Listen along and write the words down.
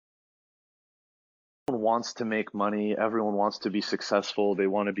wants to make money. Everyone wants to be successful. They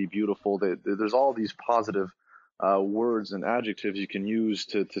want to be beautiful. There's all these positive words and adjectives you can use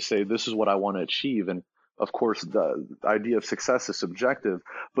to say this is what I want to achieve. And of course, the idea of success is subjective.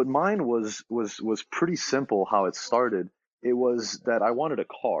 But mine was pretty simple. How it started, it was that I wanted a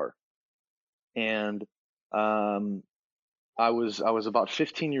car, and I was about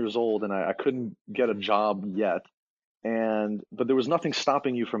 15 years old, and I couldn't get a job yet. But there was nothing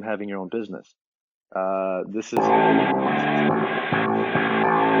stopping you from having your own business. This is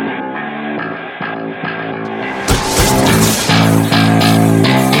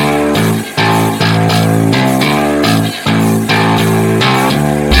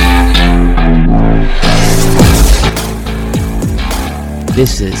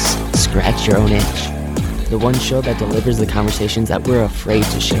This is Scratch Your Own Itch, the one show that delivers the conversations that we're afraid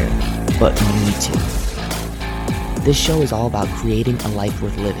to share, but need to. This show is all about creating a life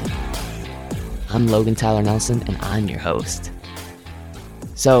worth living. I'm Logan Tyler Nelson, and I'm your host.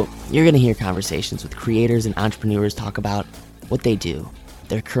 So, you're going to hear conversations with creators and entrepreneurs talk about what they do,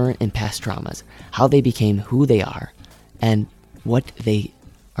 their current and past traumas, how they became who they are, and what they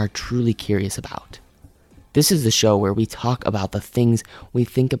are truly curious about. This is the show where we talk about the things we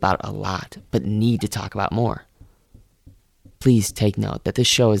think about a lot, but need to talk about more. Please take note that this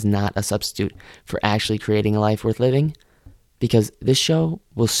show is not a substitute for actually creating a life worth living, because this show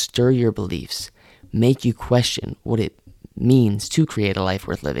will stir your beliefs, make you question what it means to create a life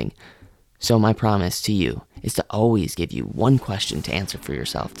worth living. So my promise to you is to always give you one question to answer for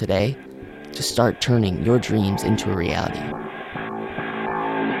yourself today to start turning your dreams into a reality.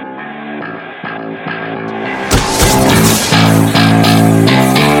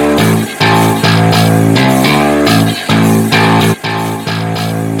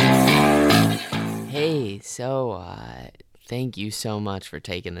 So, thank you so much for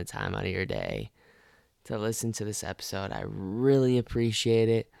taking the time out of your day to listen to this episode. I really appreciate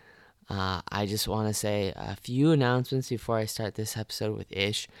it. I just want to say a few announcements before I start this episode with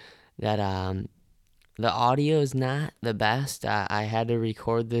Ish, that the audio is not the best. I had to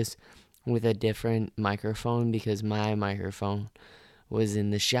record this with a different microphone because my microphone was in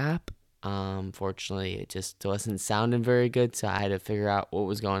the shop. Fortunately, it just wasn't sounding very good, so I had to figure out what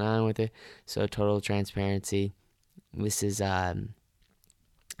was going on with it. So, total transparency. This is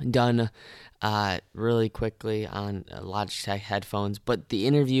done really quickly on Logitech headphones, but the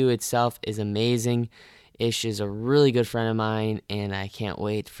interview itself is amazing. Ish is a really good friend of mine, and I can't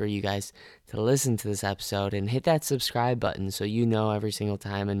wait for you guys to listen to this episode and hit that subscribe button so you know every single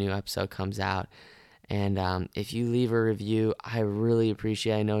time a new episode comes out. And if you leave a review, I really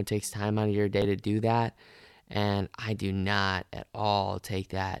appreciate it. I know it takes time out of your day to do that, and I do not at all take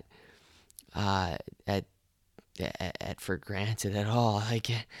that for granted at all. Like,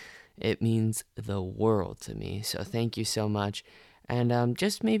 it means the world to me. So thank you so much, and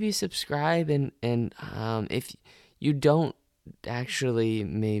just maybe subscribe. And if you don't actually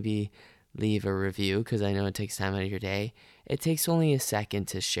maybe leave a review, because I know it takes time out of your day, it takes only a second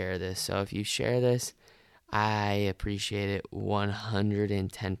to share this. So if you share this, I appreciate it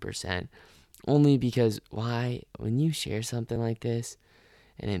 110%. Only because when you share something like this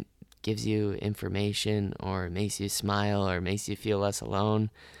and it gives you information or it makes you smile or makes you feel less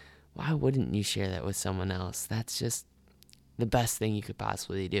alone, why wouldn't you share that with someone else? That's just the best thing you could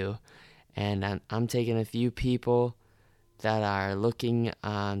possibly do. And I'm taking a few people that are looking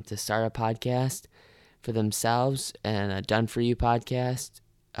to start a podcast for themselves and a done for you podcast,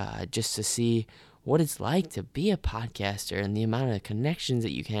 just to see what it's like to be a podcaster and the amount of connections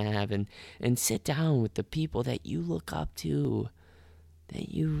that you can have, and sit down with the people that you look up to, that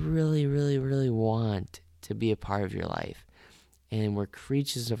you really, really, really want to be a part of your life. And we're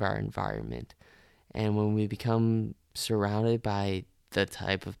creatures of our environment. And when we become surrounded by the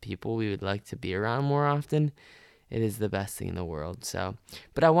type of people we would like to be around more often, it is the best thing in the world. So,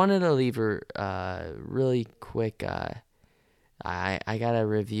 but I wanted to leave a really quick. I got a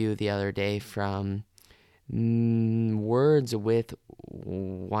review the other day from Words with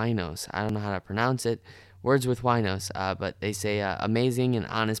Winos. I don't know how to pronounce it. Words with Winos. But they say amazing and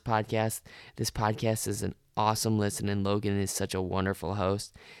honest podcast. This podcast is an awesome listen, and Logan is such a wonderful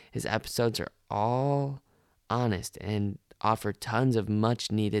host. His episodes are all honest and offer tons of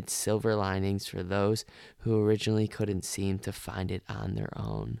much-needed silver linings for those who originally couldn't seem to find it on their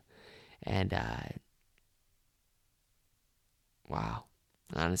own. And, wow,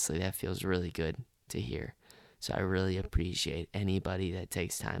 honestly, that feels really good to hear. So I really appreciate anybody that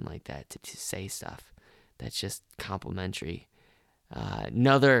takes time like that to say stuff that's just complimentary.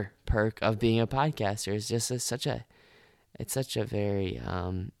 Another perk of being a podcaster is just such a very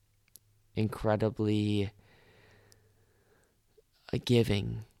incredibly a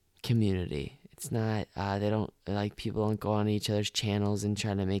giving community. It's not, they don't, like, people don't go on each other's channels and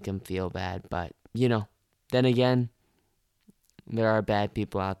try to make them feel bad. But, then again, there are bad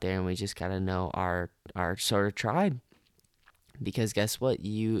people out there, and we just gotta know our sort of tribe. Because guess what?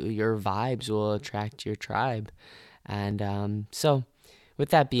 Your vibes will attract your tribe. And so, with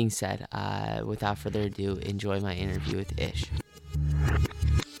that being said, without further ado, enjoy my interview with Ish.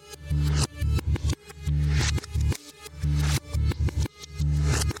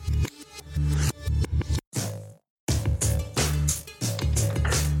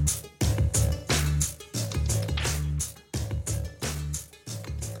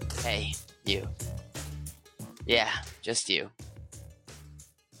 Hey, you. Yeah, just you.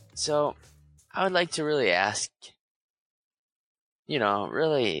 So, I would like to really ask,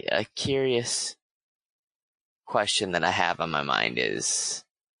 really a curious question that I have on my mind is,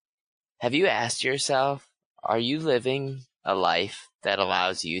 have you asked yourself, are you living a life that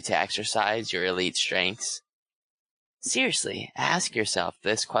allows you to exercise your elite strengths? Seriously, ask yourself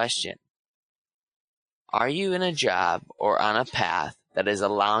this question. Are you in a job or on a path that is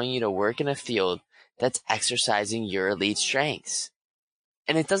allowing you to work in a field that's exercising your elite strengths?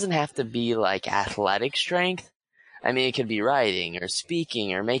 And it doesn't have to be like athletic strength. I mean, it could be writing or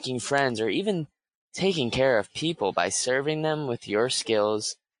speaking or making friends or even taking care of people by serving them with your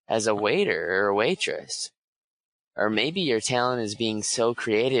skills as a waiter or a waitress. Or maybe your talent is being so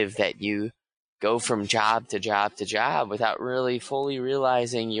creative that you go from job to job to job without really fully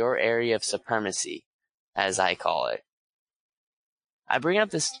realizing your area of supremacy, as I call it. I bring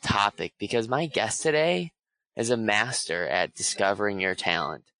up this topic because my guest today is a master at discovering your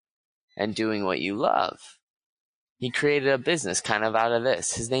talent and doing what you love. He created a business kind of out of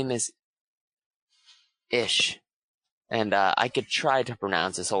this. His name is Ish. And I could try to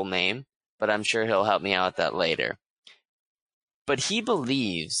pronounce his whole name, but I'm sure he'll help me out with that later. But he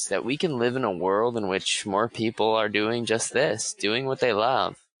believes that we can live in a world in which more people are doing just this, doing what they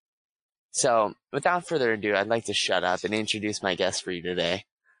love. So, without further ado, I'd like to shut up and introduce my guest for you today.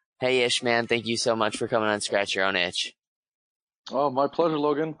 Hey, Ish, man, thank you so much for coming on Scratch Your Own Itch. Oh, my pleasure,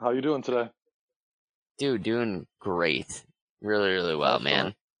 Logan. How you doing today? Dude, doing great. Really, really well, Excellent.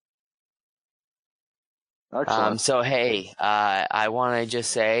 man. Excellent. So, hey, I want to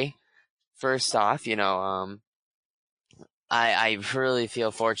just say, first off, I really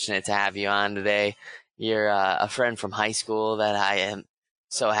feel fortunate to have you on today. You're a friend from high school that I am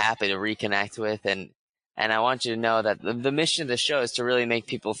so happy to reconnect with, and I want you to know that the mission of the show is to really make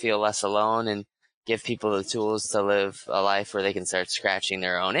people feel less alone and give people the tools to live a life where they can start scratching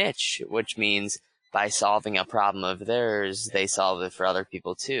their own itch, which means by solving a problem of theirs, they solve it for other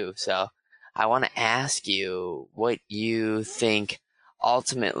people too. So I want to ask you what you think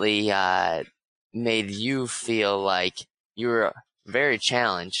ultimately made you feel like you were very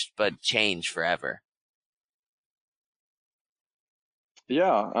challenged, but changed forever.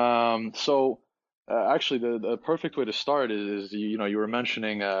 Yeah. Actually, the perfect way to start is you were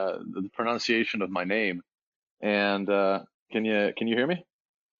mentioning the pronunciation of my name, and can you hear me?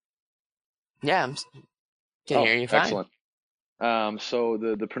 Yeah, can Oh, hear you fine. excellent. So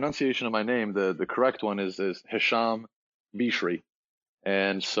the pronunciation of my name, the correct one is Hicham Bichri,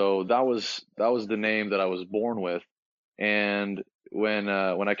 and so that was the name that I was born with. And when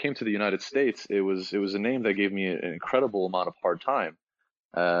I came to the United States, it was a name that gave me an incredible amount of hard time.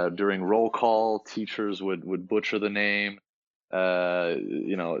 During roll call, teachers would butcher the name.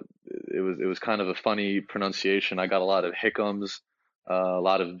 It was kind of a funny pronunciation. I got a lot of Hichams, a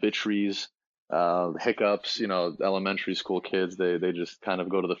lot of Bichris, hiccups. Elementary school kids, they just kind of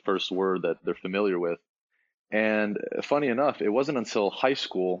go to the first word that they're familiar with. And funny enough, it wasn't until high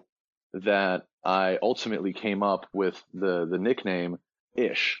school that I ultimately came up with the nickname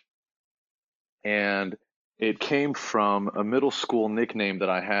Ish. And it came from a middle school nickname that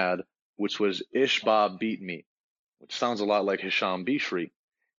I had, which was Ish Bob Beat Me, which sounds a lot like Hisham Bishri.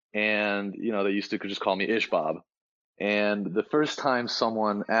 And, they used to just call me Ish Bob. And the first time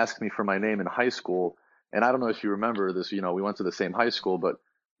someone asked me for my name in high school, and I don't know if you remember this, we went to the same high school, but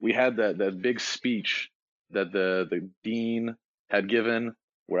we had that big speech that the dean had given,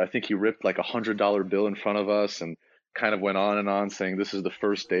 where I think he ripped like $100 bill in front of us and kind of went on and on saying this is the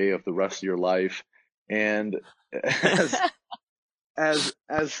first day of the rest of your life. And as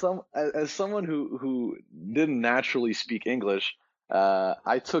as someone who didn't naturally speak English,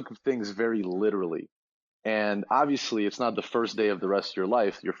 I took things very literally. And obviously, it's not the first day of the rest of your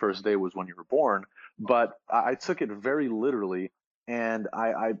life. Your first day was when you were born. But I took it very literally, and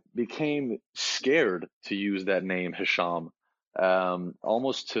I became scared to use that name, Hisham,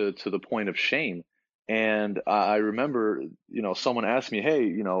 almost to the point of shame. And I remember, someone asked me,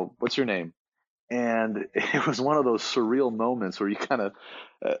 "Hey, what's your name?" And it was one of those surreal moments where you kind of,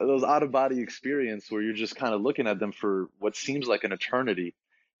 those out of body experience where you're just kind of looking at them for what seems like an eternity.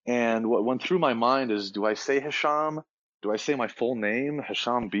 And what went through my mind is, do I say Hicham? Do I say my full name,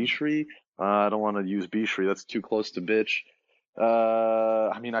 Hicham Bichri? I don't want to use Bichri. That's too close to bitch.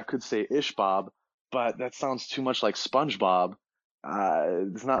 I mean, I could say Ishbob, but that sounds too much like SpongeBob.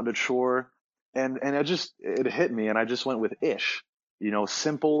 It's not mature. And it hit me, and I just went with Ish.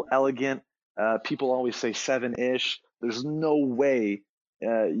 Simple, elegant. People always say 7-ish. There's no way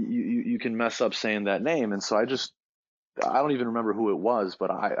you can mess up saying that name. And so I don't even remember who it was,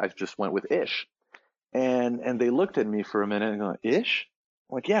 but I just went with Ish. And they looked at me for a minute and go, Ish?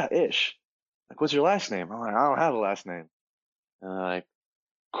 I'm like, yeah, Ish. Like, what's your last name? I'm like, I don't have a last name. And they're like,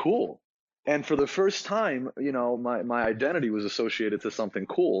 cool. And for the first time, my identity was associated to something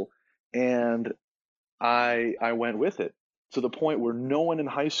cool. And I went with it to the point where no one in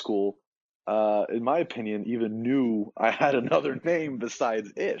high school, in my opinion, even knew I had another name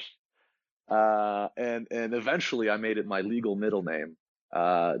besides Ish. And eventually I made it my legal middle name,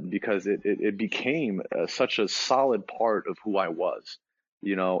 because it became such a solid part of who I was.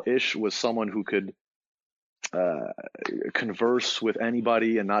 Ish was someone who could uh, converse with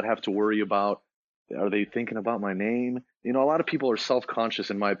anybody and not have to worry about, are they thinking about my name? A lot of people are self-conscious,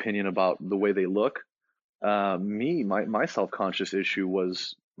 in my opinion, about the way they look. My self-conscious issue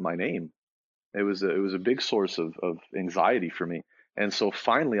was my name. It was a big source of anxiety for me. And so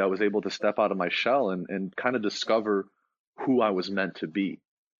finally I was able to step out of my shell and kind of discover who I was meant to be,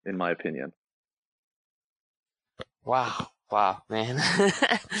 in my opinion. Wow, wow, man.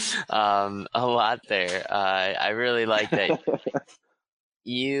 A lot there. I really like that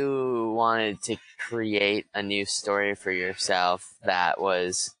you wanted to create a new story for yourself that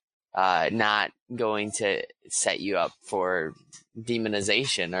was not going to set you up for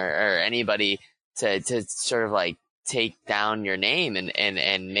demonization or anybody to sort of like take down your name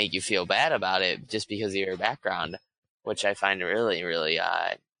and make you feel bad about it just because of your background, which I find really, really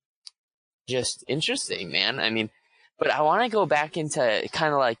just interesting, man. I mean, but I want to go back into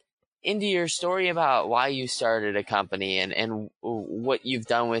kind of like into your story about why you started a company and what you've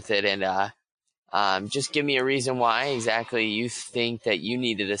done with it, and just give me a reason why exactly you think that you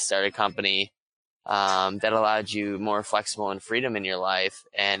needed to start a company that allowed you more flexible and freedom in your life,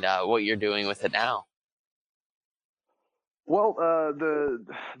 and what you're doing with it now. Well, the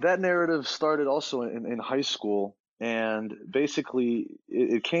that narrative started also in high school, and basically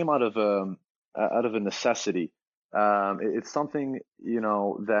it came out of a necessity. It's something,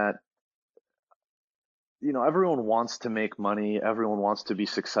 that everyone wants to make money, everyone wants to be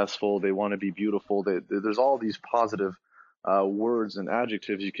successful, they want to be beautiful. There's all these positive words and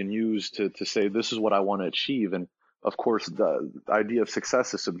adjectives you can use to say this is what I want to achieve. And of course, the idea of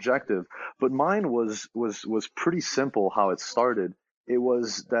success is subjective, but mine was pretty simple how it started. It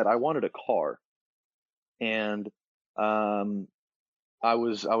was that I wanted a car, and um, I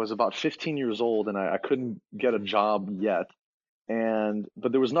was about 15 years old, and I couldn't get a job yet, and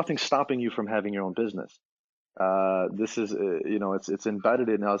but there was nothing stopping you from having your own business. This is, it's embedded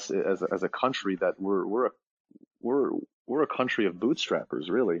in us as a country that we're we're a country of bootstrappers,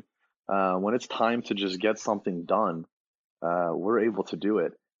 really. When it's time to just get something done, we're able to do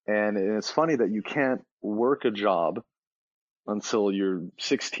it. And it's funny that you can't work a job until you're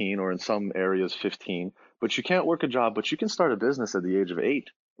 16, or in some areas 15, but you can't work a job, but you can start a business at the age of 8,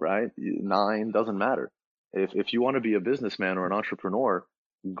 right? 9, doesn't matter. If you want to be a businessman or an entrepreneur,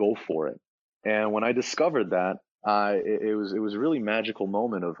 go for it. And when I discovered that, it was a really magical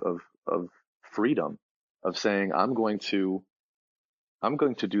moment of freedom, of saying I'm going to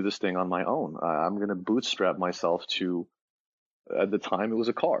do this thing on my own. I'm going to bootstrap myself to, at the time it was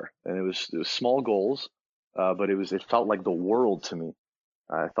a car, and it was small goals, but it felt like the world to me.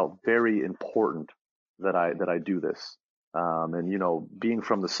 I felt very important that I do this. And being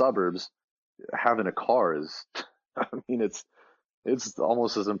from the suburbs, having a car is, I mean, it's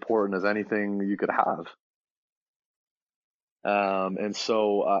almost as important as anything you could have. And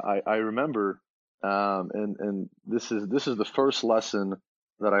so I remember, and this is the first lesson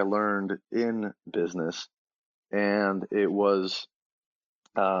that I learned in business, and it was,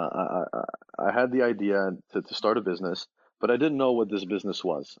 I had the idea to start a business, but I didn't know what this business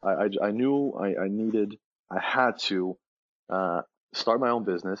was. I knew I had to uh, start my own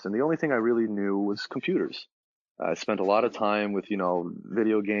business, and the only thing I really knew was computers. I spent a lot of time with,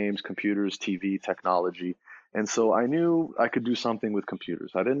 video games, computers, TV, technology, and so I knew I could do something with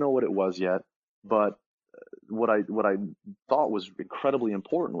computers. I didn't know what it was yet, but what I thought was incredibly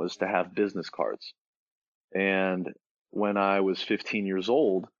important was to have business cards. And when I was 15 years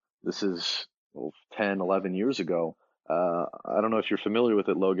old, this is 10, 11 years ago. I don't know if you're familiar with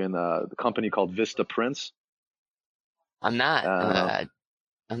it, Logan. The company called Vista Prints. I'm not. Uh,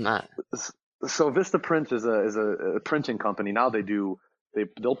 I'm not. so Vista Print is a printing company. Now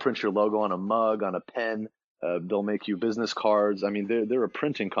they'll print your logo on a mug, on a pen. They'll make you business cards. I mean, they're a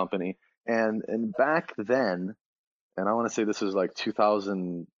printing company. And back then, and I want to say this is like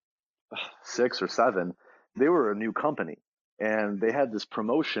 2006 or seven, they were a new company, and they had this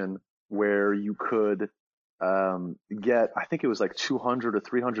promotion where you could get, I think it was like 200 or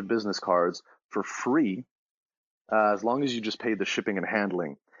 300 business cards for free, as long as you just paid the shipping and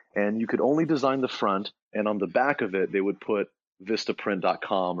handling. And you could only design the front, and on the back of it, they would put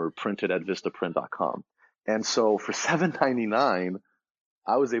vistaprint.com or printed at vistaprint.com. And so for $7.99,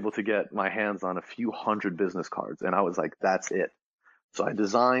 I was able to get my hands on a few hundred business cards, and I was like, that's it. So I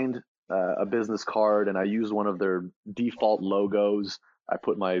designed a business card, and I used one of their default logos. I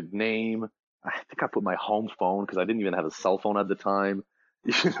put my name. I think I put my home phone because I didn't even have a cell phone at the time.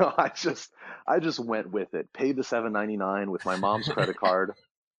 I just went with it. Paid the $7.99 with my mom's credit card,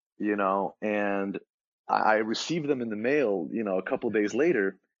 and I received them in the mail, a couple of days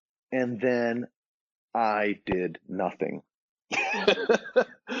later, and then I did nothing.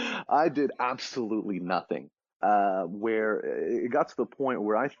 I did absolutely nothing. Where it got to the point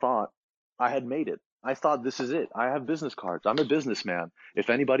where I thought I had made it. I thought, this is it. I have business cards. I'm a businessman.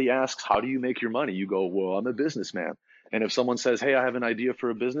 If anybody asks, how do you make your money? You go, well, I'm a businessman. And if someone says, hey, I have an idea for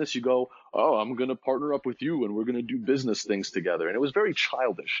a business, you go, oh, I'm going to partner up with you and we're going to do business things together. And it was very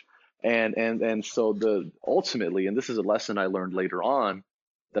childish. And so ultimately, and this is a lesson I learned later on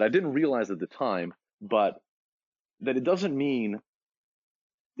that I didn't realize at the time, but that it doesn't mean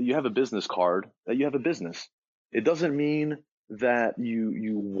that you have a business card that you have a business. It doesn't mean that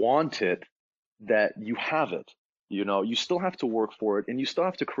you want it, that you have it. You still have to work for it, and you still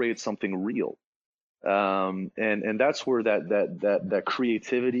have to create something real. And that's where that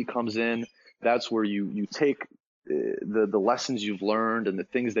creativity comes in. That's where you take the lessons you've learned and the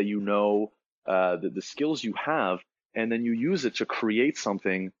things that the skills you have, and then you use it to create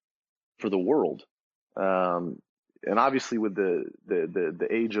something for the world. Um, and obviously, with the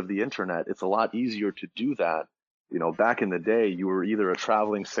age of the internet, it's a lot easier to do that. Back in the day, you were either a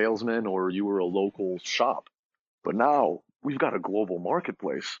traveling salesman or you were a local shop. But now we've got a global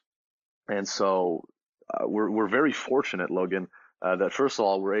marketplace, and so we're very fortunate, Logan, that first of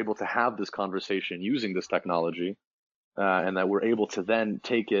all we're able to have this conversation using this technology, and that we're able to then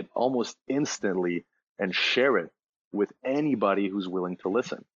take it almost instantly and share it with anybody who's willing to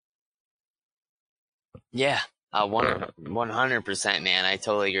listen. Yeah, 100%, man. I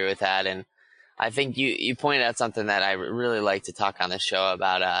totally agree with that. And I think you pointed out something that I really like to talk on the show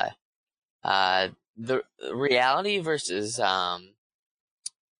about, the reality versus,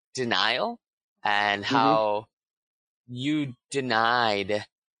 denial, and Mm-hmm. how you denied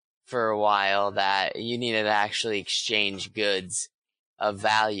for a while that you needed to actually exchange goods of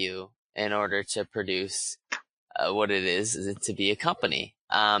value in order to produce what it is to be a company.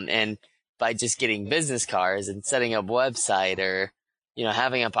 And by just getting business cards and setting up a website, or,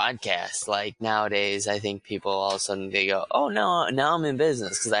 having a podcast, like nowadays, I think people all of a sudden they go, oh no, now I'm in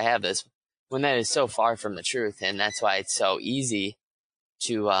business because I have this, when that is so far from the truth. And that's why it's so easy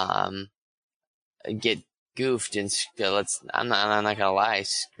to, get goofed and I'm not gonna lie,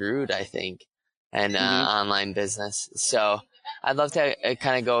 screwed, I think, in Mm-hmm. online business. So I'd love to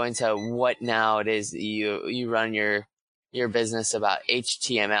kind of go into what now it is that you run your business about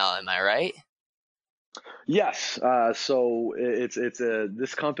HTML. Am I right? Yes. So it's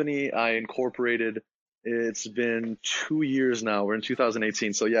this company I incorporated. It's been 2 years now. We're in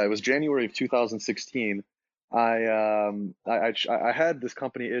 2018. So yeah, it was January of 2016. I had this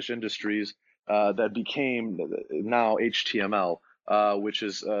company Ish Industries that became now HTML, which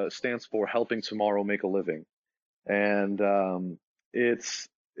is stands for Helping Tomorrow Make a Living. And it's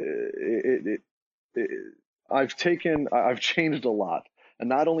it, it, it I've changed a lot, and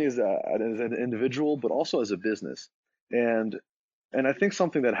not only as an individual, but also as a business. And I think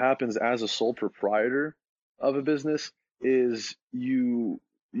something that happens as a sole proprietor of a business is you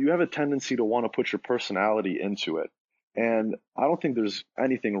have a tendency to want to put your personality into it. And I don't think there's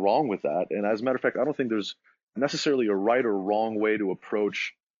anything wrong with that. And as a matter of fact, I don't think there's necessarily a right or wrong way to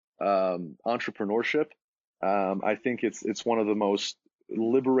approach entrepreneurship. I think it's one of the most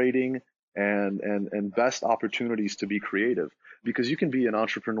liberating and best opportunities to be creative, because you can be an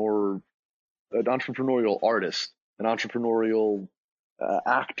entrepreneurial artist, an entrepreneurial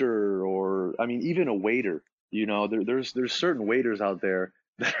actor, or I mean even a waiter. There's certain waiters out there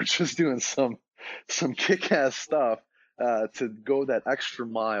that are just doing some kick-ass stuff to go that extra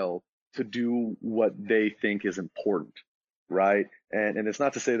mile to do what they think is important, right? And it's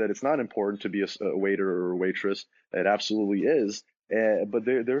not to say that it's not important to be a waiter or a waitress. It absolutely is. But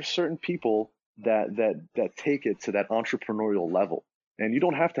there are certain people that take it to that entrepreneurial level, and you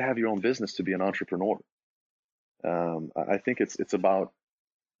don't have to have your own business to be an entrepreneur. I think it's about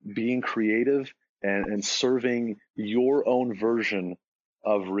being creative and serving your own version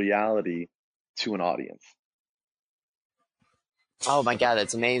of reality to an audience. Oh my God,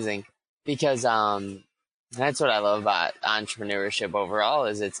 that's amazing. Because that's what I love about entrepreneurship overall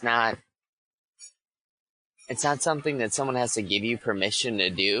is it's not something that someone has to give you permission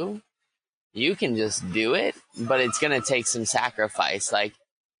to do. You can just do it, but it's going to take some sacrifice. Like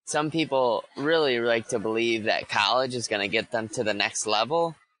some people really like to believe that college is going to get them to the next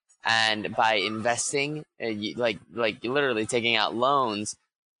level. And by investing, like literally taking out loans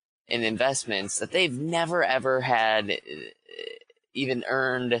in investments that they've never ever had even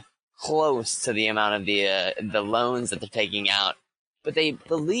earned close to the amount of the loans that they're taking out, but they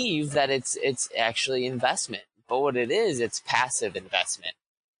believe that it's actually investment. But what it is, it's passive investment.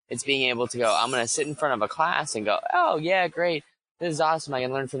 It's being able to go, I'm going to sit in front of a class and go, oh yeah, great, this is awesome, I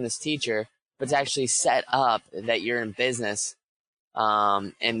can learn from this teacher. But to actually set up that you're in business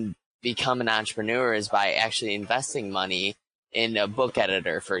and become an entrepreneur is by actually investing money in a book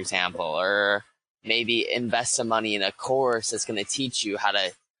editor, for example, or maybe invest some money in a course that's going to teach you how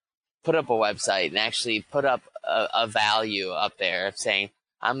to put up a website and actually put up a value up there of saying,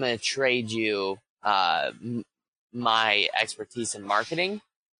 I'm going to trade you my expertise in marketing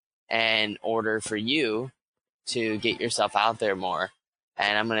in order for you to get yourself out there more.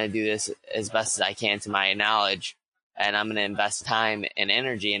 And I'm going to do this as best as I can to my knowledge. And I'm going to invest time and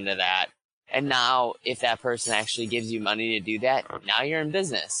energy into that. And now, if that person actually gives you money to do that, now you're in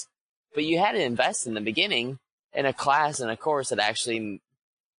business. But you had to invest in the beginning in a class and a course that actually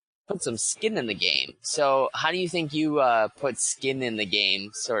put some skin in the game. So how do you think you put skin in the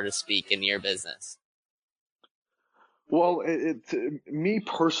game, so to speak, in your business? Well, me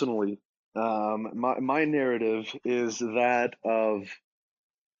personally, my narrative is that of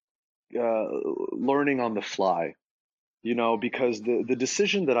learning on the fly. Because the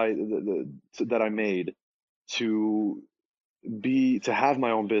decision that I made to to have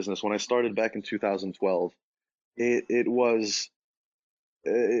my own business when I started back in 2012, it was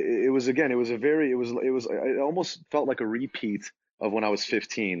again, it almost felt like a repeat of when I was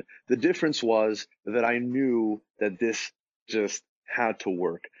 15. The difference was that I knew that this just had to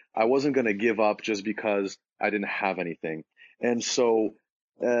work. I wasn't going to give up just because I didn't have anything. And so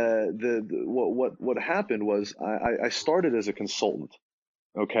what happened was I started as a consultant,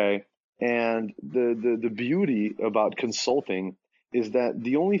 okay? And the beauty about consulting is that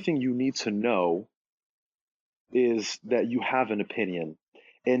the only thing you need to know is that you have an opinion,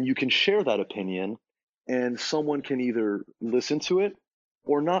 and you can share that opinion, and someone can either listen to it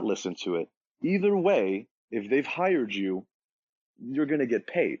or not listen to it. Either way, if they've hired you, you're going to get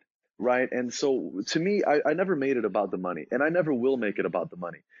paid, right? And so to me, I never made it about the money, and I never will make it about the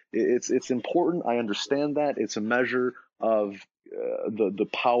money. It's important. I understand that it's a measure of the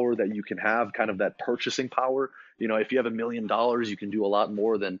power that you can have, kind of that purchasing power. If you have $1 million, you can do a lot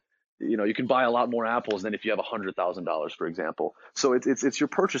more than you can buy a lot more apples than if you have $100,000, for example. So it's your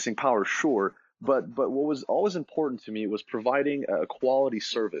purchasing power, sure. But what was always important to me was providing a quality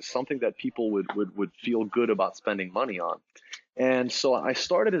service, something that people would feel good about spending money on. And so I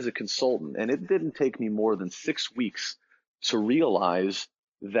started as a consultant, and it didn't take me more than 6 weeks to realize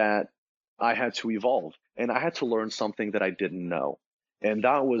that I had to evolve and I had to learn something that I didn't know. And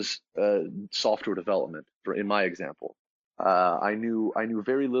that was software development, in my example. I knew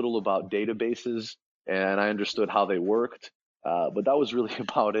very little about databases, and I understood how they worked, but that was really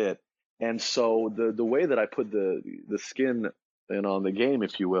about it. And so the way that I put the skin in on the game,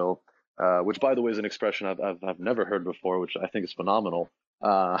 if you will, which by the way is an expression I've never heard before, which I think is phenomenal.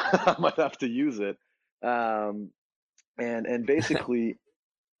 I might have to use it. Um, and basically,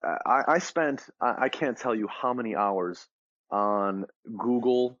 I spent I can't tell you how many hours on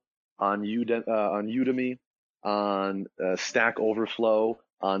Google, on Udemy, on Stack Overflow,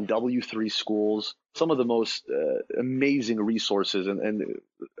 on W3 Schools, some of the most amazing resources, and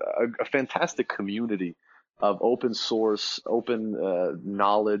a fantastic community of open source, open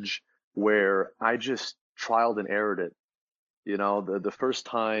knowledge, where I just trialed and errored it. The first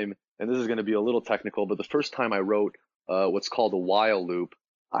time, and this is going to be a little technical, but the first time I wrote what's called a while loop,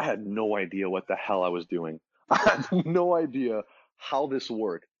 I had no idea what the hell I was doing. I had no idea how this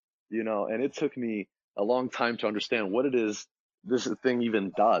worked, and it took me a long time to understand what it is this thing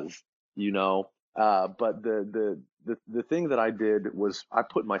even does, but the thing that I did was I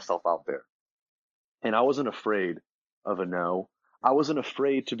put myself out there, and I wasn't afraid of a no. I wasn't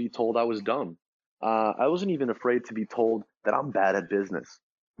afraid to be told I was dumb. I wasn't even afraid to be told that I'm bad at business,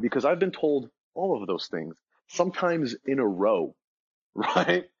 because I've been told all of those things, sometimes in a row,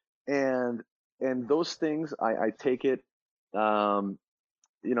 right? And and those things, I take it, um,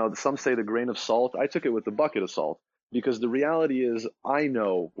 some say the grain of salt. I took it with a bucket of salt, because the reality is I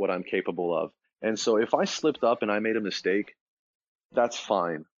know what I'm capable of. And so if I slipped up and I made a mistake, that's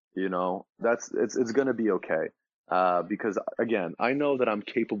fine. It's going to be okay. Because again, I know that I'm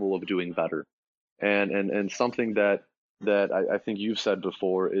capable of doing better. And something that I think you've said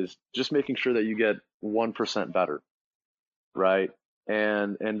before is just making sure that you get 1% better, right?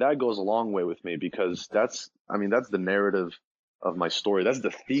 And that goes a long way with me, because that's the narrative of my story. That's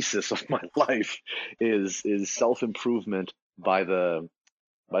the thesis of my life, is self-improvement by the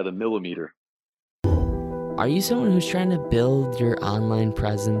millimeter. Are you someone who's trying to build your online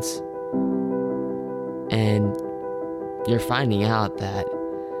presence and you're finding out that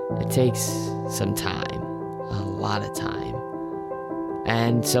it takes some time, a lot of time,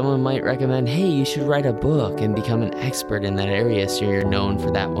 and someone might recommend, hey, you should write a book and become an expert in that area so you're known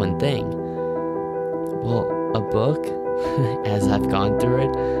for that one thing? Well, a book, as I've gone through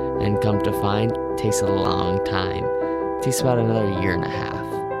it and come to find, takes a long time. It takes about another 1.5 years.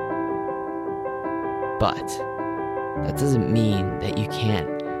 But that doesn't mean that you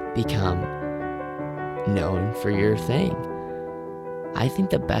can't become known for your thing. I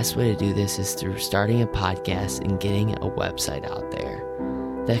think the best way to do this is through starting a podcast and getting a website out there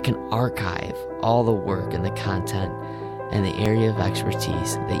that can archive all the work and the content and the area of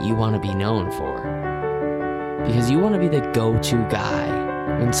expertise that you want to be known for. Because you want to be the go-to guy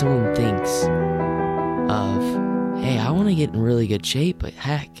when someone thinks of, hey, I want to get in really good shape, but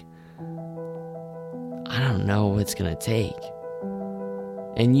heck, I don't know what it's going to take.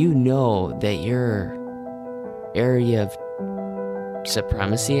 And you know that your area of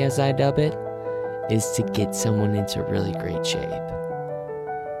supremacy, as I dub it, is to get someone into really great shape.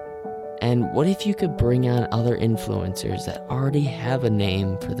 And what if you could bring on other influencers that already have a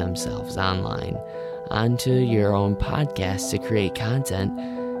name for themselves online onto your own podcast to create content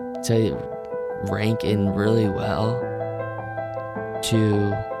to rank in really well,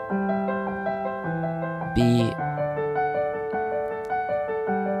 to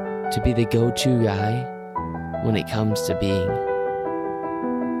be the go-to guy when it comes to being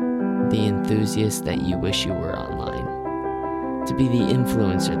the enthusiast that you wish you were online, to be the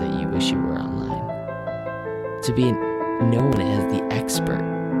influencer that you wish you were online, to be known as the expert.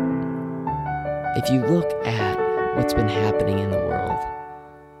 If you look at what's been happening in the world,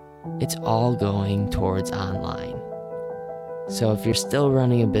 it's all going towards online. So if you're still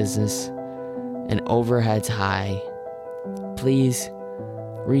running a business and overhead's high, please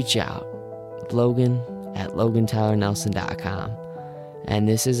reach out. Logan at LoganTylerNelson.com. And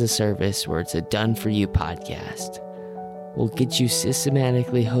this is a service where it's a done-for-you podcast. We'll get you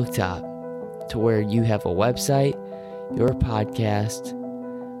systematically hooked up to where you have a website, your podcast,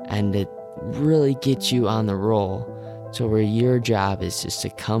 and it really gets you on the roll to where your job is just to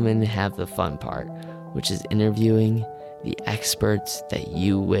come in and have the fun part, which is interviewing the experts that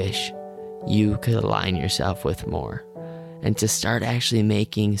you wish you could align yourself with more, and to start actually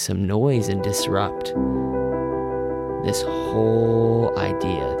making some noise and disrupt this whole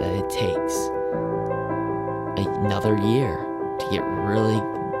idea that it takes another year to get really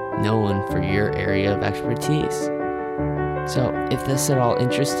known for your area of expertise. So if this at all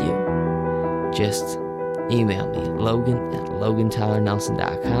interests you, just email me, Logan at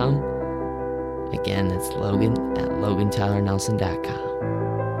LoganTylerNelson.com. Again, that's Logan at LoganTylerNelson.com.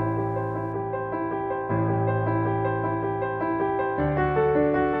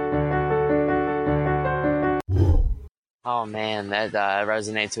 Oh man, that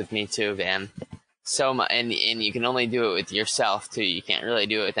resonates with me too, Van. So much, and you can only do it with yourself too. You can't really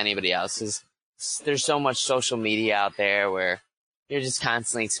do it with anybody else. 'Cause there's so much social media out there where you're just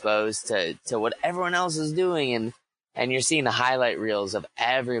constantly exposed to what everyone else is doing, and you're seeing the highlight reels of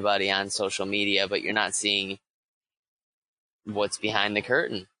everybody on social media, but you're not seeing what's behind the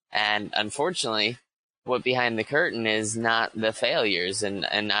curtain. And unfortunately, what behind the curtain is not the failures and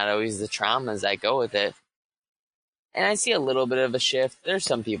not always the traumas that go with it. And I see a little bit of a shift. There's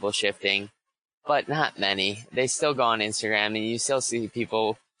some people shifting, but not many. They still go on Instagram, and you still see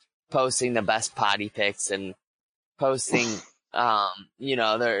people posting the best potty pics and posting, their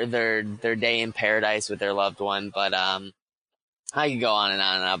day in paradise with their loved one. But I could go on and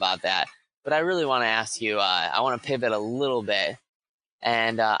on and on about that, but I really want to ask you. I want to pivot a little bit,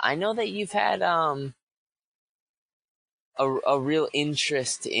 and I know that you've had a real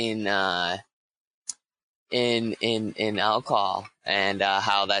interest in alcohol and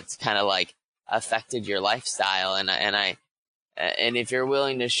how that's kind of like affected your lifestyle, and if you're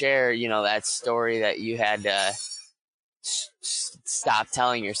willing to share, that story that you had to stop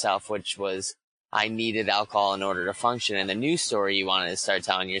telling yourself, which was I needed alcohol in order to function, and the new story you wanted to start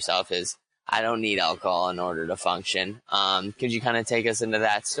telling yourself is I don't need alcohol in order to function. Could you kind of take us into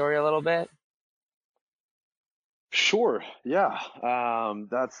that story a little bit? Sure. Yeah.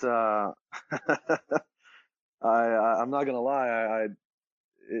 That's I'm not gonna lie.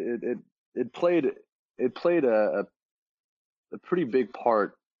 It it it played it played a pretty big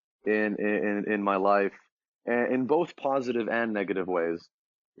part in my life, and in both positive and negative ways,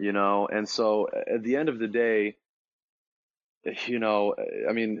 And so at the end of the day, you know,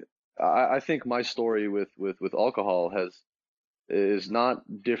 I mean, I think my story with alcohol is not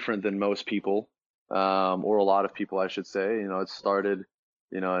different than most people, or a lot of people, I should say. It started,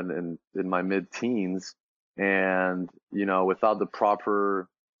 in my mid-teens, and without the proper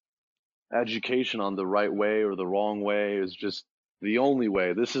education on the right way or the wrong way is just the only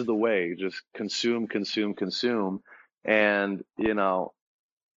way. This is the way. Just consume, consume, consume, and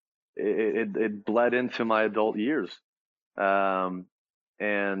it bled into my adult years. Um,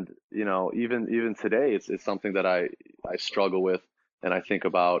 and even today, it's something that I struggle with and I think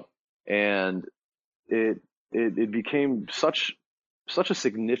about, and it it became such a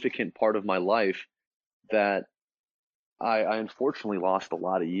significant part of my life that I unfortunately lost a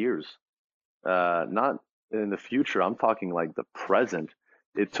lot of years. Not in the future, I'm talking like the present.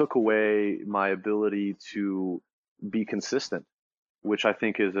 It took away my ability to be consistent, which I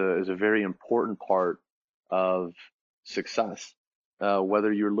think is a very important part of success.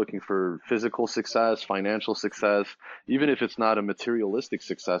 Whether you're looking for physical success, financial success, even if it's not a materialistic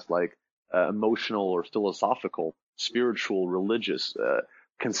success like emotional or philosophical, spiritual, religious,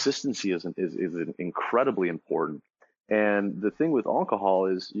 consistency is incredibly important. And the thing with alcohol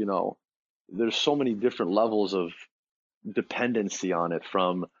is, there's so many different levels of dependency on it,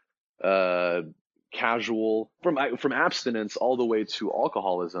 from uh, casual, from abstinence all the way to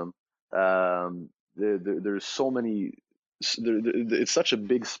alcoholism. There's so many. It's such a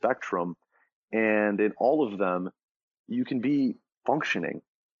big spectrum, and in all of them, you can be functioning,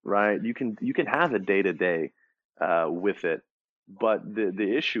 right? You can have a day to day with it, but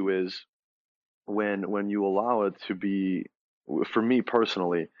the issue is when you allow it to be, for me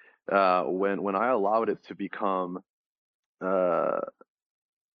personally, when I allowed it to become uh,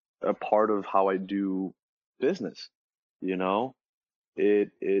 a part of how I do business, you know,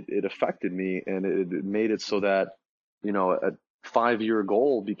 it affected me, and it made it so that a 5-year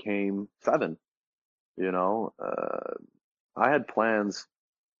goal became 7. You know, I had plans.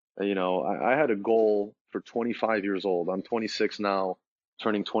 I had a goal for 25 years old. I'm 26 now,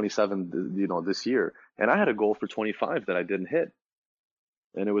 turning 27, this year, and I had a goal for 25 that I didn't hit,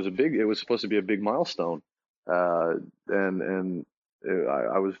 and it was supposed to be a big milestone, uh, and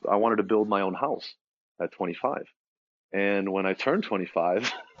I wanted to build my own house at 25. And when I turned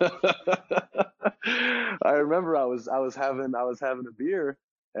 25, I remember I was having a beer,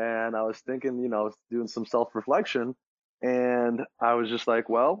 and I was thinking, doing some self-reflection, and I was just like,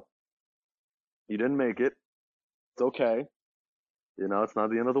 well, you didn't make it. It's okay. It's not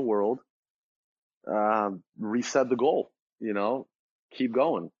the end of the world. Reset the goal, you know, keep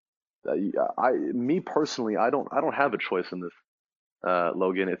going. Me personally, I don't have a choice in this,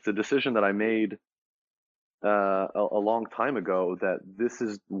 Logan. It's a decision that I made a long time ago, that this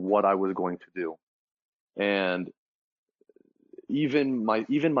is what I was going to do. And even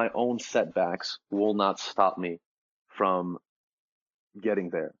my own setbacks will not stop me from getting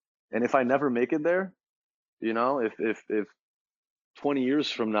there. And if I never make it there, if 20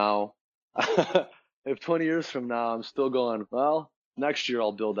 years from now, if 20 years from now I'm still going, well, next year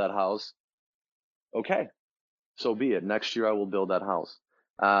I'll build that house. Okay, so be it. Next year I will build that house.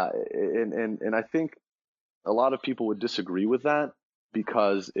 And I think a lot of people would disagree with that,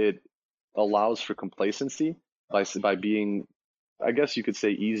 because it allows for complacency by being, I guess you could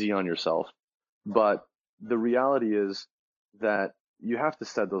say, easy on yourself. But the reality is that you have to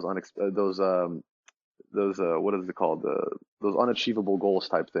set those what is it called, those unachievable goals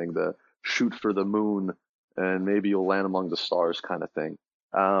type thing, the shoot for the moon and maybe you'll land among the stars kind of thing.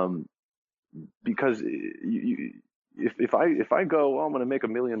 Um, because if I go, oh, I'm going to make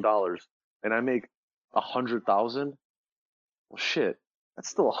 $1 million, and I make 100,000, well, shit. that's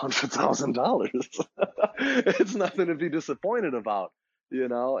still $100,000. It's nothing to be disappointed about.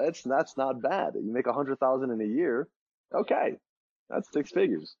 That's not bad. You make 100,000 in a year. Okay, that's six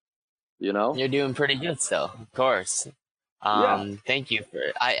figures. You know? You're doing pretty good still, of course. Yeah, Thank you for.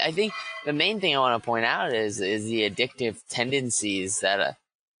 I think the main thing I want to point out is the addictive tendencies that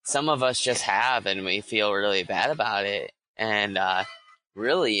some of us just have, and we feel really bad about it. And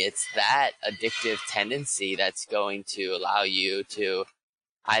really, it's that addictive tendency that's going to allow you to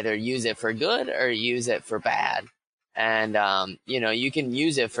either use it for good or use it for bad. And you can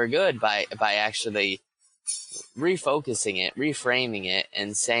use it for good by actually refocusing it, reframing it,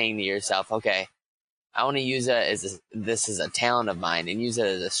 and saying to yourself, okay, I want to use it as this is a talent of mine, and use it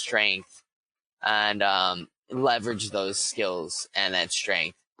as a strength, and leverage those skills and that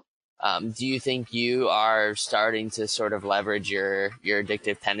strength. Do you think you are starting to sort of leverage your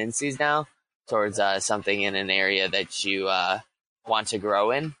addictive tendencies now towards something in an area that you want to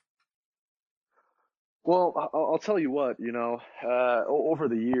grow in? well, I'll tell you what, over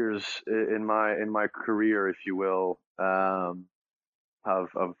the years in my career, if you will,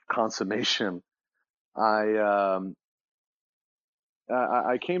 of consummation, I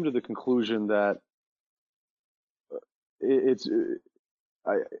I came to the conclusion that it's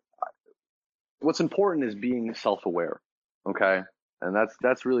I what's important is being self-aware, okay? And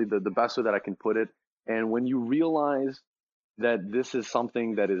that's really the best way that I can put it. And when you realize that this is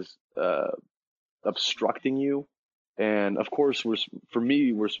something that is obstructing you, and of course, for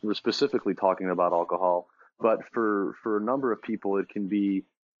me, we're specifically talking about alcohol, but for a number of people, it can be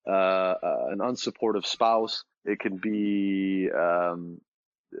an unsupportive spouse. It can be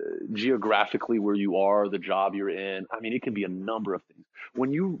geographically where you are, the job you're in. I mean, it can be a number of things.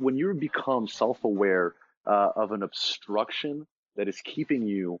 When you become self-aware of an obstruction that is keeping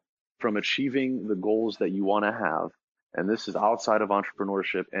you from achieving the goals that you want to have, and this is outside of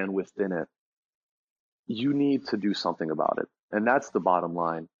entrepreneurship and within it, you need to do something about it, and that's the bottom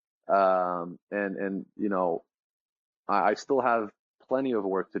line. And I still have plenty of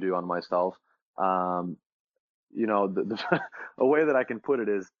work to do on myself. Um, a way that I can put it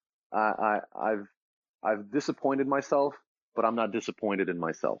is I've disappointed myself, but I'm not disappointed in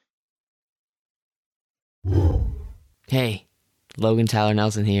myself. Hey, Logan Tyler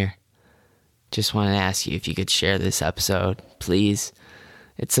Nelson here. Just wanted to ask you if you could share this episode, please.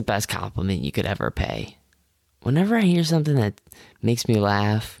 It's the best compliment you could ever pay. Whenever I hear something that makes me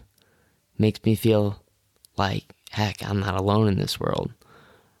laugh, makes me feel like, heck, I'm not alone in this world.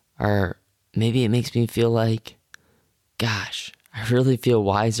 Or maybe it makes me feel like, gosh, I really feel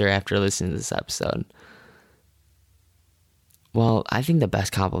wiser after listening to this episode. Well, I think the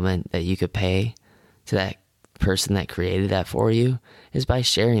best compliment that you could pay to that person that created that for you is by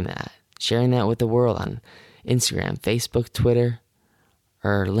sharing that. Sharing that with the world on Instagram, Facebook, Twitter,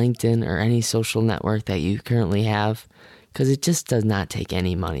 or LinkedIn, or any social network that you currently have, because it just does not take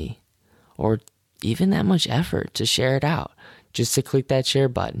any money or even that much effort to share it out. Just to click that share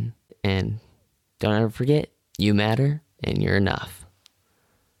button. And don't ever forget, you matter and you're enough.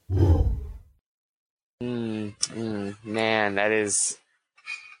 Man, that is.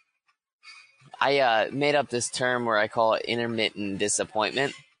 I made up this term where I call it intermittent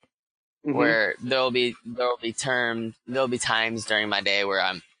disappointment. Hmm. Where there'll be times during my day where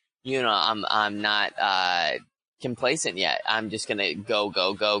I'm not complacent yet. I'm just gonna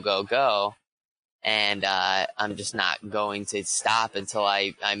go, and I'm just not going to stop until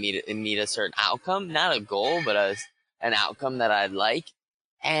I meet a certain outcome, not a goal, but an outcome that I'd like.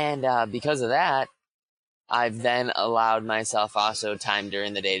 And because of that, I've then allowed myself also time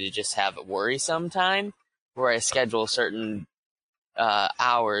during the day to just have worrisome time, where I schedule certain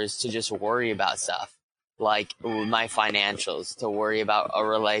hours to just worry about stuff like my financials, to worry about a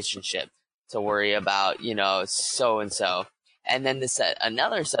relationship, to worry about, so and so. And then to set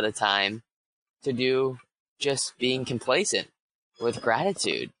another set of time to do just being complacent with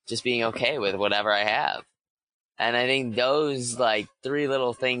gratitude, just being okay with whatever I have. And I think those like three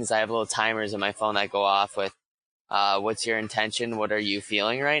little things, I have little timers in my phone that go off with what's your intention? What are you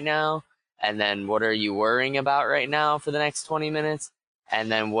feeling right now? And then what are you worrying about right now for the next 20 minutes?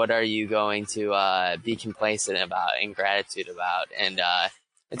 And then what are you going to be complacent about and gratitude about? And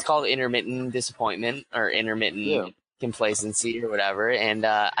it's called intermittent disappointment or intermittent Yeah. complacency or whatever. And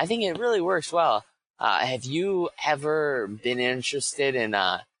I think it really works well. Have you ever been interested in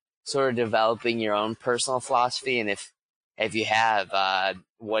sort of developing your own personal philosophy? And if you have,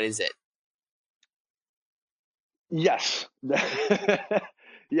 what is it? Yes.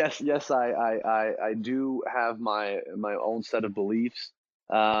 Yes. I do have my own set of beliefs.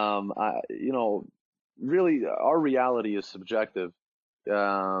 Really, our reality is subjective.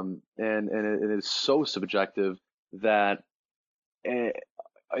 And it's so subjective that it,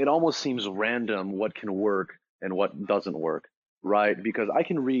 it almost seems random what can work and what doesn't work, right? Because I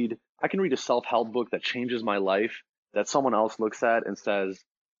can read a self-help book that changes my life that someone else looks at and says,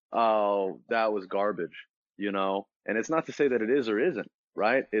 "Oh, that was garbage," you know? And it's not to say that it is or isn't,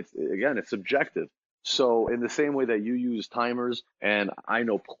 right? It's again, it's subjective. So in the same way that you use timers, and I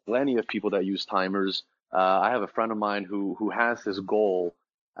know plenty of people that use timers, I have a friend of mine who has his goal,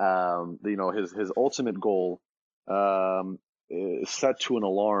 his ultimate goal, um, set to an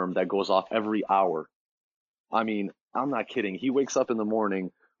alarm that goes off every hour. I mean, I'm not kidding. He wakes up in the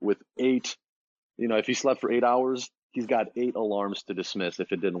morning with eight, if he slept for 8 hours, he's got eight alarms to dismiss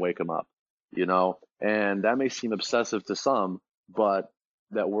if it didn't wake him up, and that may seem obsessive to some, but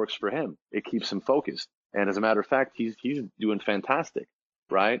that works for him. It keeps him focused. And as a matter of fact, he's doing fantastic,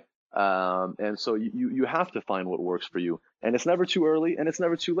 right? And so you have to find what works for you. And it's never too early and it's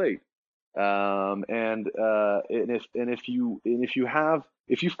never too late. And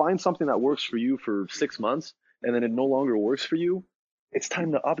if you find something that works for you for 6 months and then it no longer works for you, it's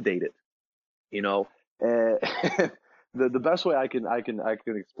time to update it. You know, uh, the best way I can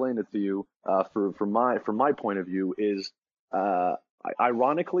explain it to you, from my point of view is,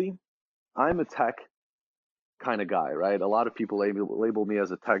 ironically, I'm a tech kind of guy, right? A lot of people label me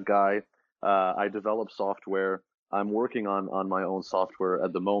as a tech guy. I develop software. I'm working on my own software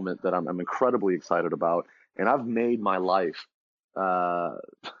at the moment that I'm incredibly excited about, and I've made my life uh,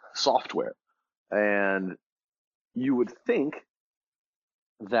 software. And you would think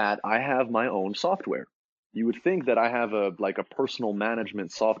that I have my own software. You would think that I have a personal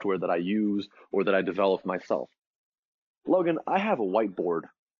management software that I use or that I develop myself. Logan, I have a whiteboard.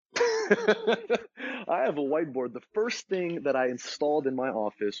 I have a whiteboard. The first thing that I installed in my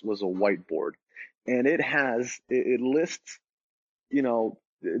office was a whiteboard. And it lists,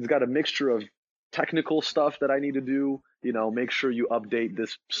 it's got a mixture of technical stuff that I need to do, make sure you update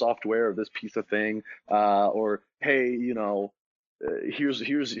this software or this piece of thing, or hey, here's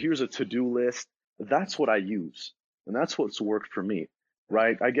a to-do list. That's what I use, and that's what's worked for me,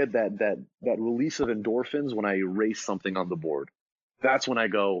 right? I get that release of endorphins when I erase something on the board. That's when I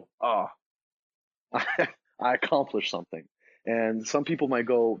go, oh, I accomplished something. And some people might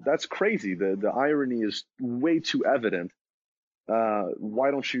go, that's crazy. The irony is way too evident.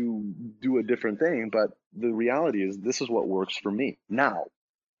 Why don't you do a different thing? But the reality is, this is what works for me now.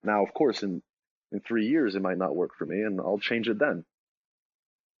 Now, of course, in 3 years, it might not work for me, and I'll change it then.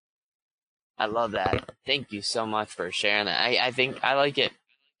 I love that. Thank you so much for sharing that. I think I like it.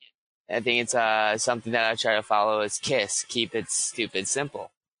 I think it's something that I try to follow is KISS, keep it stupid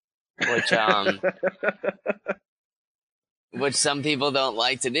simple, which which some people don't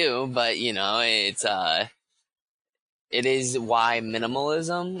like to do, but it is why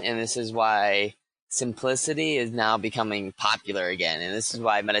minimalism, and this is why simplicity is now becoming popular again, and this is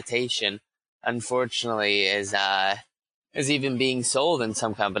why meditation, unfortunately, is even being sold in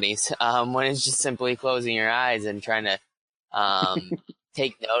some companies, when it's just simply closing your eyes and trying to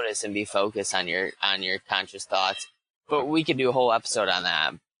take notice and be focused on your conscious thoughts. But we could do a whole episode on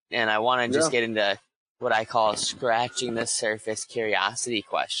that, and I want to just Yeah. get into what I call scratching the surface curiosity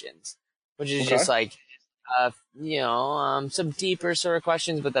questions, which is Okay. just like some deeper sort of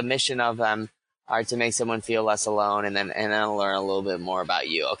questions, but the mission of them are to make someone feel less alone, and then learn a little bit more about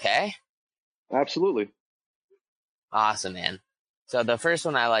you. Okay, Absolutely. awesome, man. So the first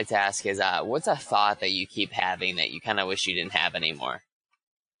one I like to ask is, what's a thought that you keep having that you kind of wish you didn't have anymore?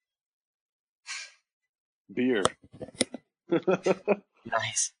 Beer.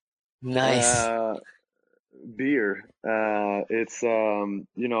 Nice, nice. uh, Beer. And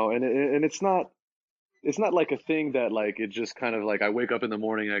it's not like a thing that like it just kind of like I wake up in the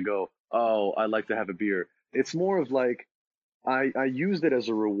morning and I go, oh, I'd like to have a beer. It's more of like I used it as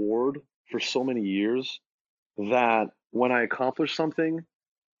a reward for so many years that when I accomplish something,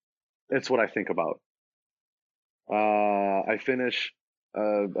 it's what I think about. I finish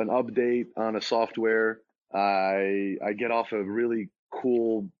an update on a software. I get off a really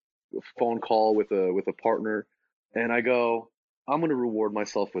cool phone call with a partner, and I go, I'm going to reward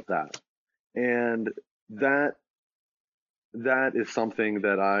myself with that. And that that is something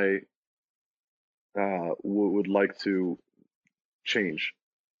that I would like to change.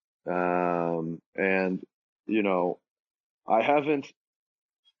 And you know, I haven't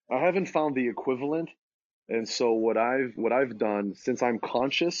found the equivalent. And so what I've done since I'm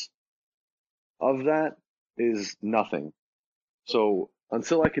conscious of that is nothing. So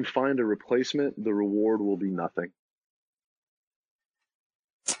until I can find a replacement, the reward will be nothing.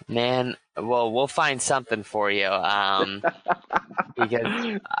 Man, well, we'll find something for you.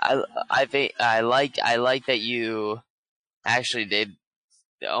 because I think I like that you actually did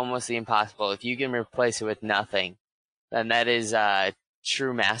almost the impossible. If you can replace it with nothing, then that is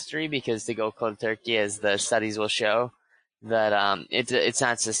true mastery. Because to go cold turkey, as the studies will show, that it's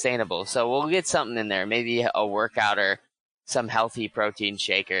not sustainable. So we'll get something in there, maybe a workout or some healthy protein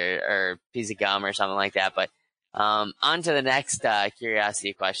shake or piece of gum or something like that. But on to the next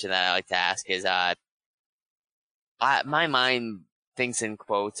curiosity question that I like to ask is my mind thinks in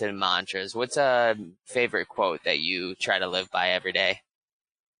quotes and mantras. What's a favorite quote that you try to live by every day?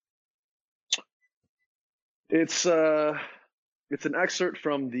 It's it's an excerpt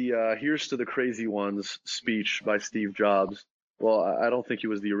from the "Here's to the Crazy Ones" speech by Steve Jobs. Well, I don't think he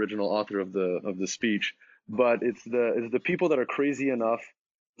was the original author of the speech, but it's the people that are crazy enough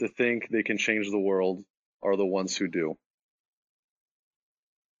to think they can change the world are the ones who do.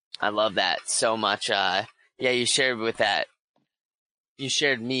 I love that so much. Yeah, you shared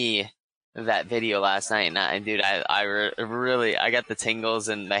me that video last night, and dude, really, I got the tingles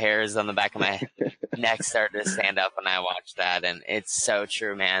and the hairs on the back of my neck started to stand up when I watched that, and it's so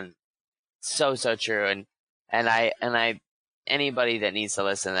true, man. So true. And I anybody that needs to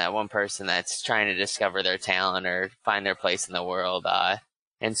listen to that, one person that's trying to discover their talent or find their place in the world,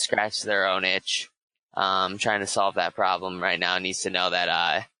 and scratch their own itch, trying to solve that problem right now, needs to know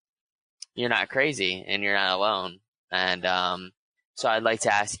that, you're not crazy and you're not alone. And, so I'd like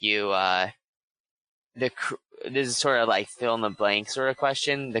to ask you, this is sort of like fill in the blank sort of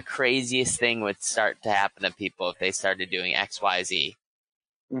question. The craziest thing would start to happen to people if they started doing X, Y, Z.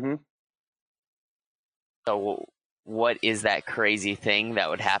 Mm-hmm. So what is that crazy thing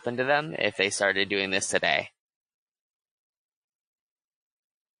that would happen to them if they started doing this today?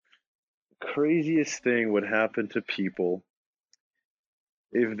 Craziest thing would happen to people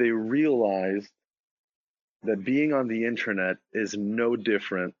if they realized that being on the internet is no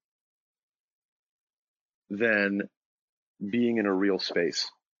different than being in a real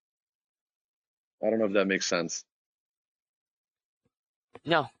space. I don't know if that makes sense.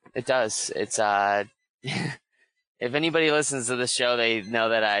 No, it does. It's if anybody listens to the show, they know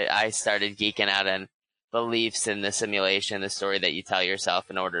that I started geeking out on beliefs in the simulation, the story that you tell yourself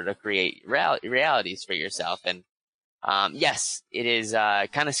in order to create realities for yourself. And yes, it is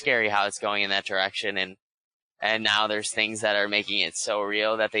kind of scary how it's going in that direction. And now there's things that are making it so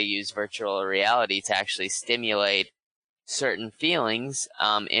real that they use virtual reality to actually stimulate certain feelings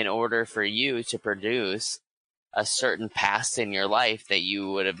in order for you to produce a certain past in your life that you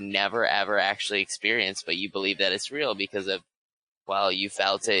would have never ever actually experienced, but you believe that it's real because of, well, you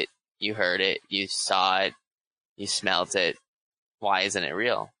felt it, you heard it, you saw it, you smelt it. Why isn't it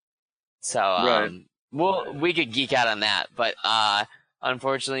real? So Right. we could geek out on that, but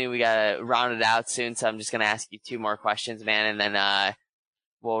unfortunately we gotta round it out soon, so I'm just gonna ask you two more questions, man, and then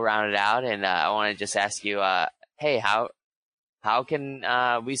we'll round it out. And I want to just ask you, hey, how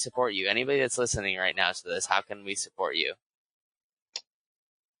can we support you? Anybody that's listening right now to this, how can we support you?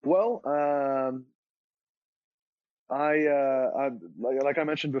 Well, like I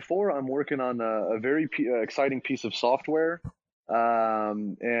mentioned before, I'm working on a very exciting piece of software,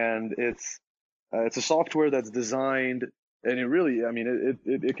 and it's a software that's designed, and it really, I mean,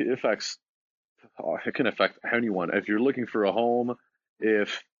 it affects, it can affect anyone. If you're looking for a home,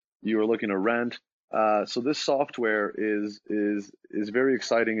 if you're looking to rent, so this software is very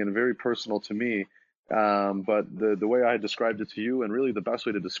exciting and very personal to me. But the way I described it to you, and really the best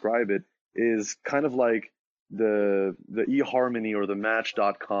way to describe it, is kind of like the eHarmony or the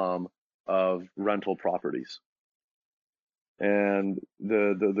Match.com of rental properties. And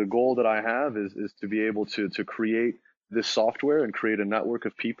the goal that I have is to be able to create this software and create a network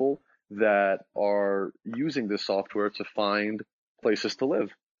of people that are using this software to find places to live.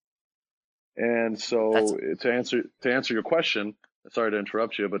 And That's so to answer your question, sorry to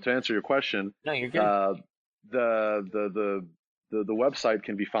interrupt you, but to answer your question, no, you're good. uh, the website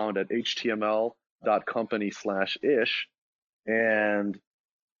can be found at html.company/ish, and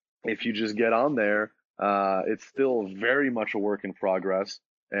if you just get on there, it's still very much a work in progress,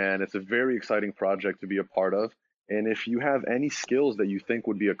 and it's a very exciting project to be a part of. And if you have any skills that you think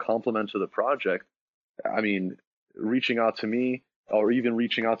would be a complement to the project, I mean, reaching out to me or even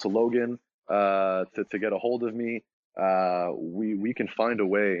reaching out to Logan to get a hold of me, we can find a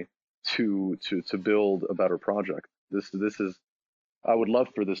way to build a better project. This is I would love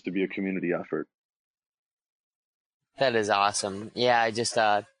for this to be a community effort. That is awesome. Yeah,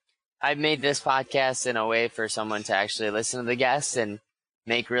 I made this podcast in a way for someone to actually listen to the guests and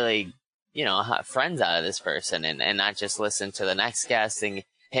make really, friends out of this person, and not just listen to the next guest and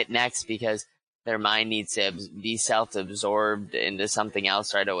hit next, because their mind needs to be self-absorbed into something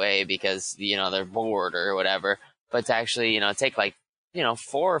else right away because, they're bored or whatever. But to actually, take 4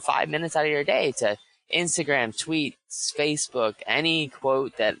 or 5 minutes out of your day to Instagram, tweets, Facebook, any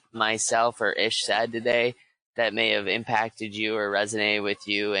quote that myself or Ish said today that may have impacted you or resonated with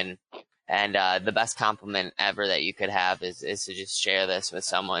you. And the best compliment ever that you could have is to just share this with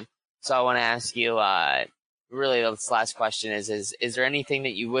someone. So I want to ask you, really this last question is there anything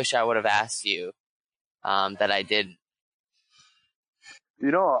that you wish I would have asked you, that I did?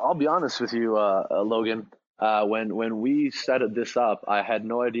 I'll be honest with you, Logan. When we set this up, I had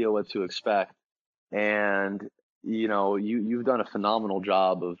no idea what to expect, and you've done a phenomenal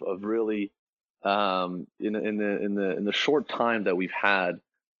job of really, in the short time that we've had,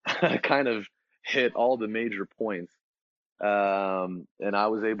 kind of hit all the major points, and I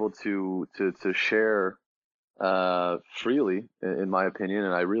was able to share freely, in my opinion,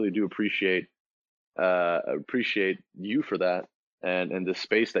 and I really do appreciate you for that, and the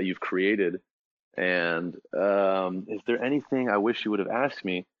space that you've created. And is there anything I wish you would have asked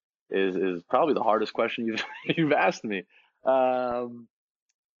me? Is probably the hardest question you've asked me. I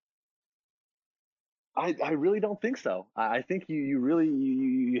really don't think so. I think you really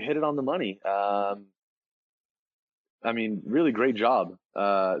you hit it on the money. I mean, really great job.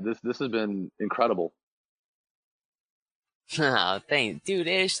 This has been incredible. Oh, thank dude,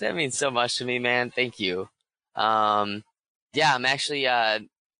 Ish, that means so much to me, man. Thank you. Yeah, I'm actually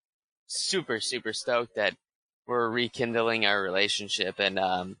super, super stoked that we're rekindling our relationship, and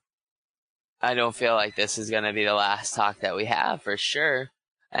I don't feel like this is gonna be the last talk that we have for sure.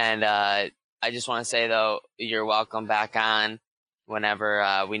 And I just want to say though, you're welcome back on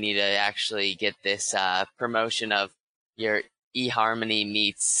whenever we need to actually get this promotion of your eHarmony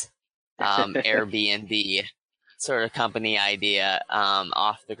meets Airbnb sort of company idea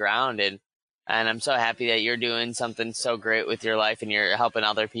off the ground. And I'm so happy that you're doing something so great with your life and you're helping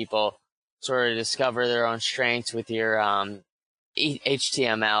other people sort of discover their own strengths with your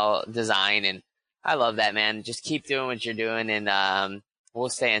HTML design. And I love that, man. Just keep doing what you're doing, and we'll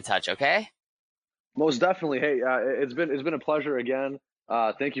stay in touch, okay? Most definitely. Hey, it's been a pleasure again.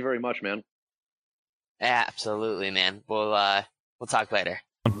 Thank you very much, man. Absolutely, man. We'll talk later.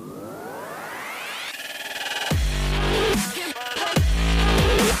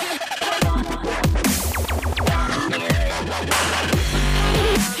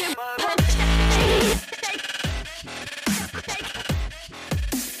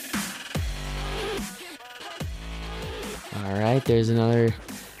 All right, there's another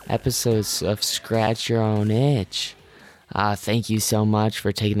episode of Scratch Your Own Itch. Thank you so much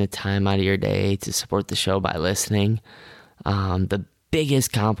for taking the time out of your day to support the show by listening. The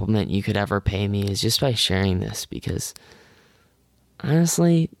biggest compliment you could ever pay me is just by sharing this, because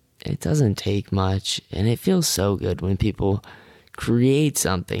honestly, it doesn't take much, and it feels so good when people create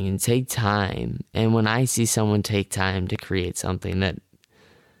something and take time. And when I see someone take time to create something that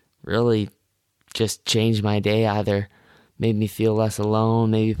really just changed my day, either made me feel less alone,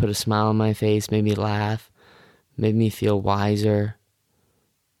 maybe put a smile on my face, made me laugh, made me feel wiser,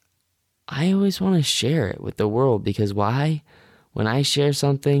 I always want to share it with the world. Because why? When I share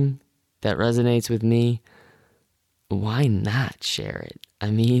something that resonates with me, why not share it?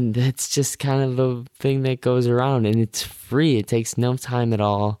 I mean, that's just kind of the thing that goes around, and it's free. It takes no time at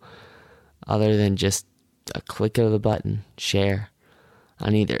all other than just a click of the button, share,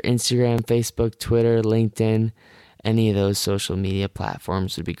 on either Instagram, Facebook, Twitter, LinkedIn. Any of those social media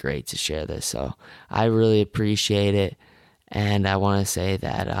platforms would be great to share this. So I really appreciate it. And I want to say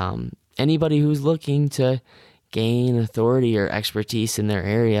that anybody who's looking to gain authority or expertise in their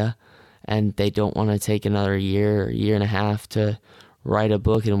area, and they don't want to take another year or year and a half to write a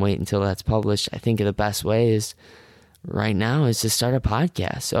book and wait until that's published, I think the best way is right now is to start a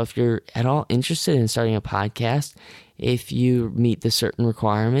podcast. So if you're at all interested in starting a podcast, if you meet the certain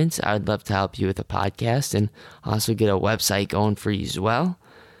requirements, I would love to help you with a podcast and also get a website going for you as well.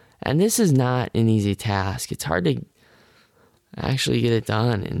 And this is not an easy task. It's hard to actually get it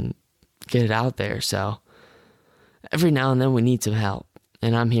done and get it out there. So every now and then we need some help,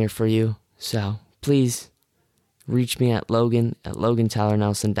 and I'm here for you. So please reach me at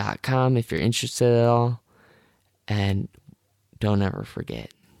logan@logantylernelson.com if you're interested at all. And don't ever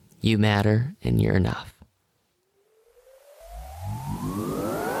forget, you matter and you're enough.